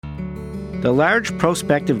The large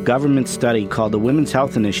prospective government study called the Women's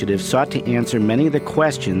Health Initiative sought to answer many of the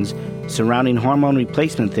questions surrounding hormone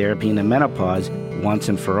replacement therapy in the menopause once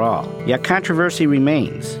and for all. Yet controversy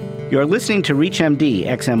remains. You're listening to ReachMD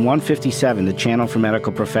XM 157, the channel for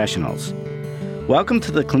medical professionals. Welcome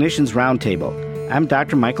to the Clinicians Roundtable. I'm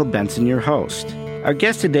Dr. Michael Benson, your host. Our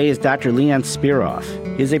guest today is Dr. Leon Spiroff.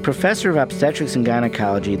 He is a professor of obstetrics and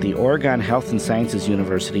gynecology at the Oregon Health and Sciences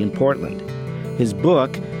University in Portland. His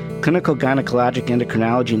book, Clinical Gynecologic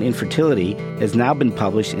Endocrinology and Infertility, has now been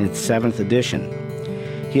published in its 7th edition.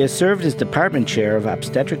 He has served as department chair of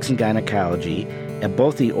obstetrics and gynecology at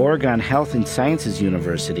both the Oregon Health and Sciences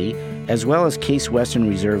University as well as Case Western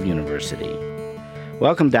Reserve University.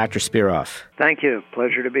 Welcome, Dr. Spiroff. Thank you.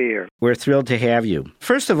 Pleasure to be here. We're thrilled to have you.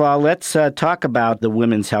 First of all, let's talk about the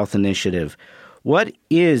Women's Health Initiative. What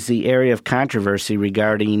is the area of controversy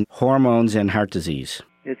regarding hormones and heart disease?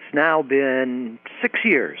 It's now been 6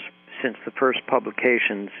 years since the first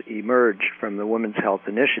publications emerged from the Women's Health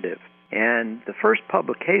Initiative. And the first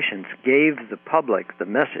publications gave the public the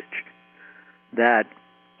message that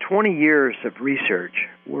 20 years of research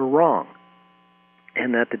were wrong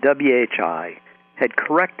and that the WHI had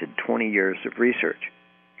corrected 20 years of research.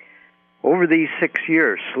 Over these 6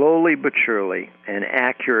 years, slowly but surely, an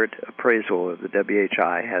accurate appraisal of the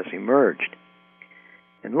WHI has emerged.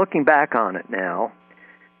 And looking back on it now,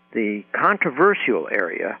 the controversial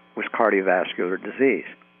area was cardiovascular disease,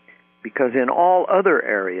 because in all other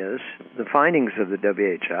areas, the findings of the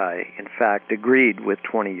WHI, in fact, agreed with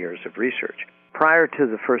 20 years of research. Prior to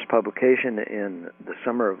the first publication in the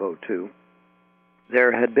summer of 2002,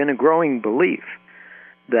 there had been a growing belief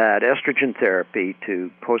that estrogen therapy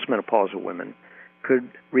to postmenopausal women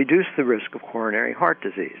could reduce the risk of coronary heart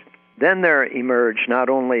disease. Then there emerged not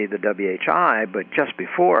only the WHI, but just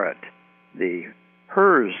before it, the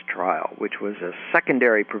HERS trial, which was a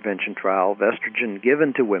secondary prevention trial of estrogen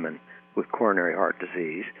given to women with coronary heart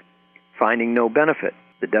disease, finding no benefit.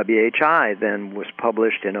 The WHI then was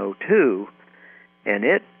published in 2002, and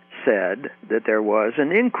it said that there was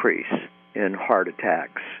an increase in heart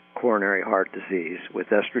attacks, coronary heart disease, with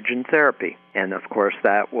estrogen therapy. And of course,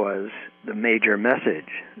 that was the major message,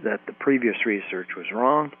 that the previous research was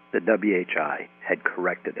wrong, the WHI had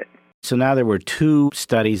corrected it. So now there were 2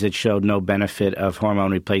 studies that showed no benefit of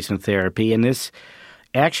hormone replacement therapy, and this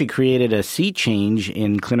actually created a sea change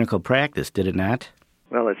in clinical practice, did it not?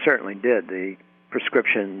 Well, it certainly did. The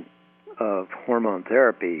prescription of hormone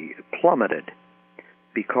therapy plummeted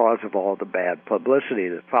because of all the bad publicity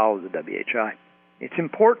that followed the WHI. It's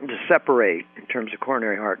important to separate, in terms of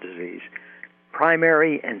coronary heart disease,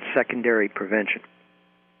 primary and secondary prevention.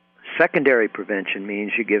 Secondary prevention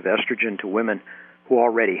means you give estrogen to women who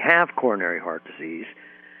already have coronary heart disease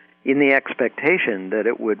in the expectation that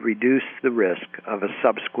it would reduce the risk of a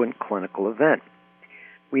subsequent clinical event.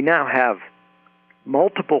 We now have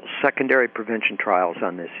multiple secondary prevention trials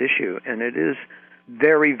on this issue, and it is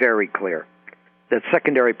very, very clear that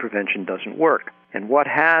secondary prevention doesn't work. And what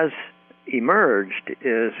has emerged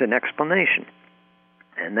is an explanation,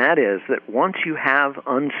 and that is that once you have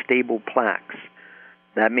unstable plaques,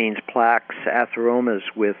 that means plaques, atheromas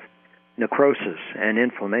with necrosis and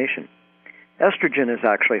inflammation, estrogen is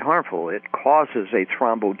actually harmful. It causes a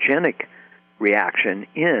thrombogenic reaction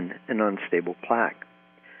in an unstable plaque.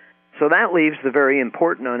 So that leaves the very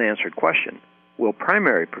important unanswered question: will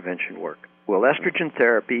primary prevention work? Will estrogen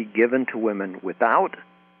therapy given to women without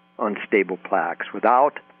unstable plaques,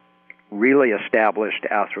 without really established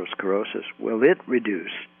atherosclerosis, will it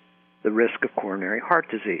reduce the risk of coronary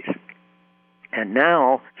heart disease? And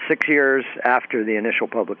now, 6 years after the initial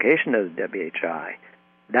publication of the WHI,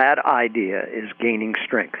 that idea is gaining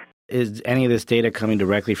strength. Is any of this data coming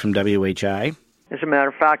directly from WHI? As a matter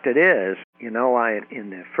of fact, it is. In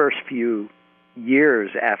the first few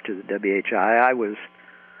years after the WHI, I was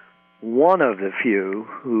one of the few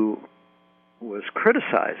who was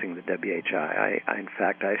criticizing the WHI. In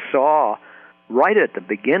fact, I saw right at the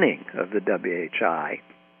beginning of the WHI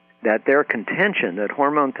that their contention that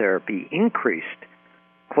hormone therapy increased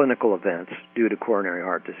clinical events due to coronary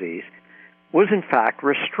heart disease was in fact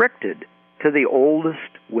restricted to the oldest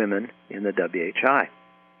women in the WHI.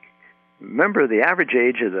 Remember, the average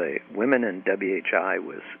age of the women in WHI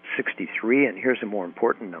was 63, and here's a more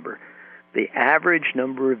important number. The average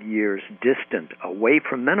number of years distant away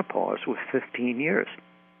from menopause was 15 years.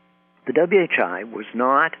 The WHI was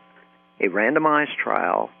not a randomized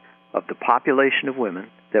trial of the population of women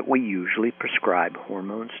that we usually prescribe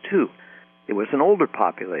hormones to. It was an older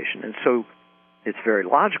population, and so it's very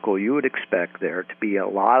logical you would expect there to be a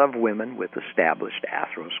lot of women with established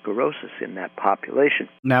atherosclerosis in that population.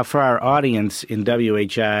 Now, for our audience in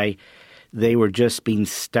WHI, they were just being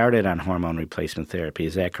started on hormone replacement therapy.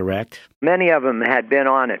 Is that correct? Many of them had been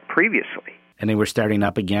on it previously. And they were starting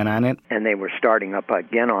up again on it? And they were starting up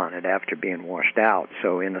again on it after being washed out.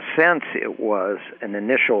 So in a sense, it was an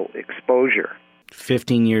initial exposure.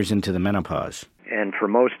 15 years into the menopause. And for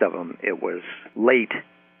most of them, it was late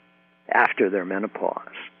after their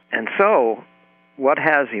menopause. And so what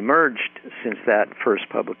has emerged since that first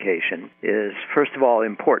publication is, first of all,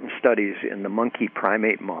 important studies in the monkey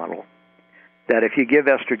primate model, that if you give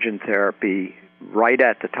estrogen therapy right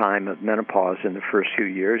at the time of menopause in the first few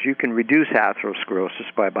years, you can reduce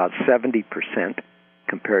atherosclerosis by about 70%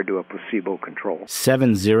 compared to a placebo control.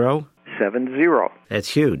 7-0? 7-0. That's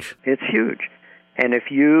huge. It's huge. And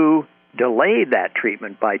if you delay that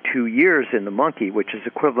treatment by 2 years in the monkey, which is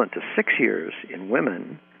equivalent to 6 years in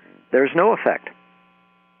women, there's no effect.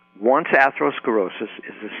 Once atherosclerosis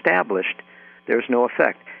is established, there's no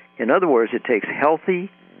effect. In other words, it takes healthy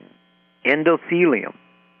endothelium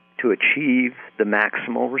to achieve the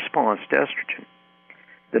maximal response to estrogen.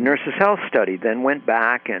 The Nurses' Health study then went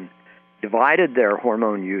back and divided their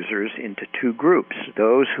hormone users into two groups,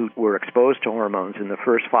 those who were exposed to hormones in the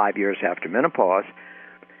first 5 years after menopause,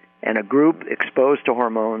 and a group exposed to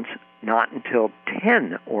hormones not until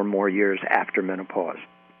 10 or more years after menopause.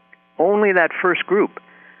 Only that first group,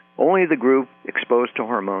 only the group exposed to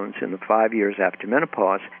hormones in the 5 years after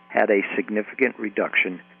menopause, had a significant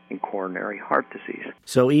reduction in coronary heart disease.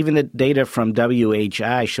 So even the data from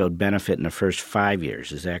WHI showed benefit in the first 5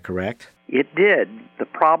 years. Is that correct? It did. The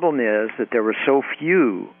problem is that there were so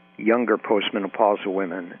few younger postmenopausal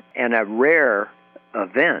women and a rare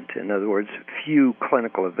event, in other words, few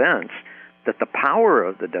clinical events, that the power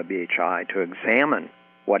of the WHI to examine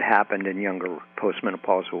what happened in younger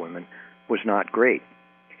postmenopausal women was not great.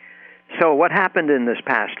 So what happened in this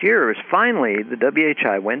past year is finally the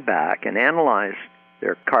WHI went back and analyzed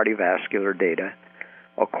their cardiovascular data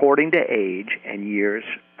according to age and years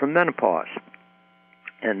from menopause.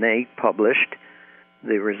 And they published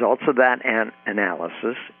the results of that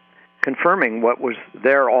analysis, confirming what was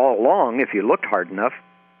there all along if you looked hard enough,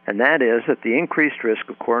 and that is that the increased risk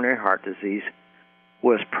of coronary heart disease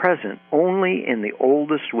was present only in the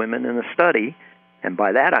oldest women in the study, and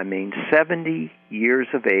by that I mean 70 years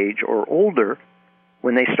of age or older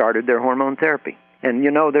when they started their hormone therapy. And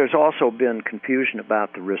you know, there's also been confusion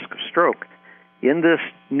about the risk of stroke. In this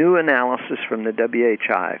new analysis from the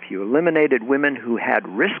WHI, if you eliminated women who had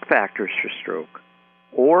risk factors for stroke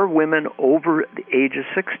or women over the age of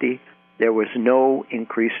 60, there was no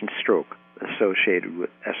increase in stroke associated with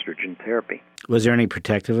estrogen therapy. Was there any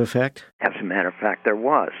protective effect? As a matter of fact, there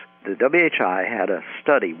was. The WHI had a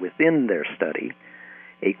study within their study,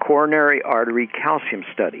 a coronary artery calcium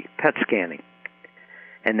study, PET scanning.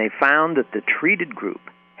 And they found that the treated group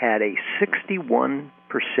had a 61%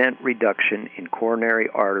 reduction in coronary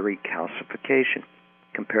artery calcification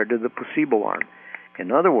compared to the placebo arm.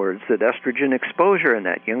 In other words, that estrogen exposure in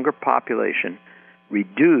that younger population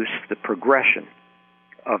reduced the progression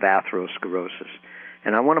of atherosclerosis.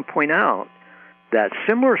 And I want to point out that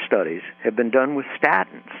similar studies have been done with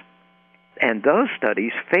statins. And those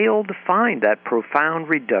studies failed to find that profound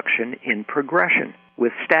reduction in progression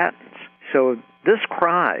with statins. So this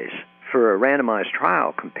cries for a randomized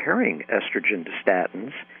trial comparing estrogen to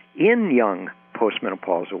statins in young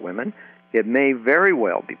postmenopausal women. It may very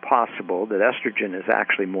well be possible that estrogen is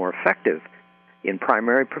actually more effective in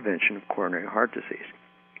primary prevention of coronary heart disease.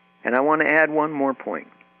 And I want to add one more point.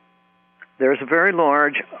 There's a very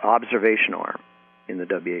large observation arm in the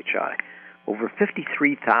WHI. Over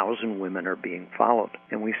 53,000 women are being followed,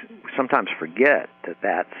 and we sometimes forget that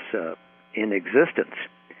that's in existence.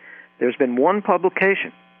 There's been one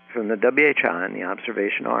publication from the WHI in the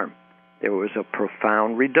observation arm. There was a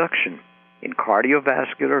profound reduction in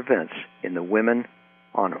cardiovascular events in the women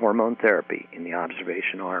on hormone therapy in the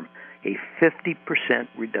observation arm, a 50%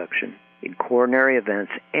 reduction in coronary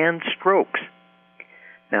events and strokes.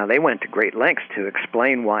 Now, they went to great lengths to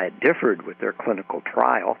explain why it differed with their clinical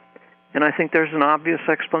trial, and I think there's an obvious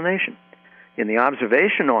explanation. In the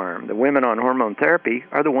observation arm, the women on hormone therapy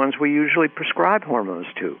are the ones we usually prescribe hormones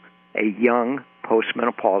to, a young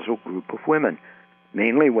postmenopausal group of women,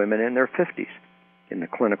 mainly women in their 50s. In the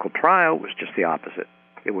clinical trial, it was just the opposite.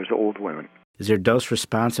 It was old women. Is there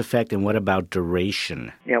dose-response effect, and what about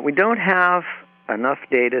duration? Yeah, we don't have enough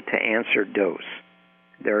data to answer dose.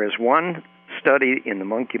 There is one study in the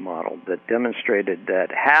monkey model that demonstrated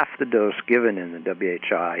that half the dose given in the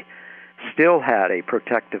WHI still had a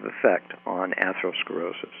protective effect on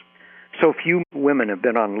atherosclerosis. So few women have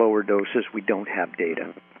been on lower doses. We don't have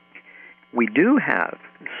data. We do have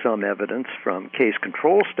some evidence from case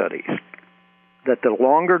control studies that the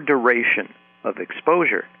longer duration of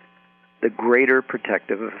exposure, the greater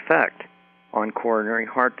protective effect on coronary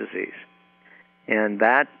heart disease. And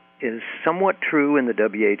that is somewhat true in the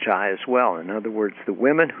WHI as well. In other words, the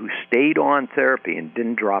women who stayed on therapy and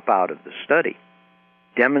didn't drop out of the study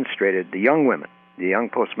demonstrated, the young women, the young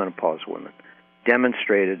postmenopausal women,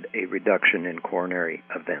 demonstrated a reduction in coronary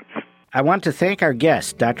events. I want to thank our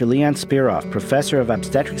guest, Dr. Leon Speroff, Professor of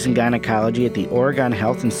Obstetrics and Gynecology at the Oregon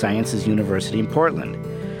Health and Sciences University in Portland.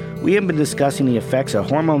 We have been discussing the effects of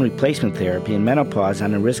hormone replacement therapy in menopause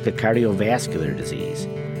on the risk of cardiovascular disease.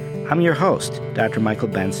 I'm your host, Dr. Michael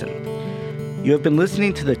Benson. You have been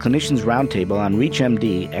listening to the Clinicians Roundtable on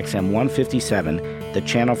ReachMD XM 157, the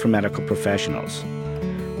channel for medical professionals.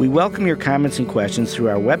 We welcome your comments and questions through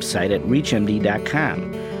our website at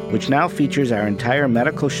reachmd.com, which now features our entire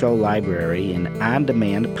medical show library and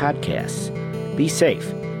on-demand podcasts. Be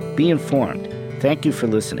safe. Be informed. Thank you for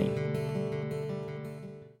listening.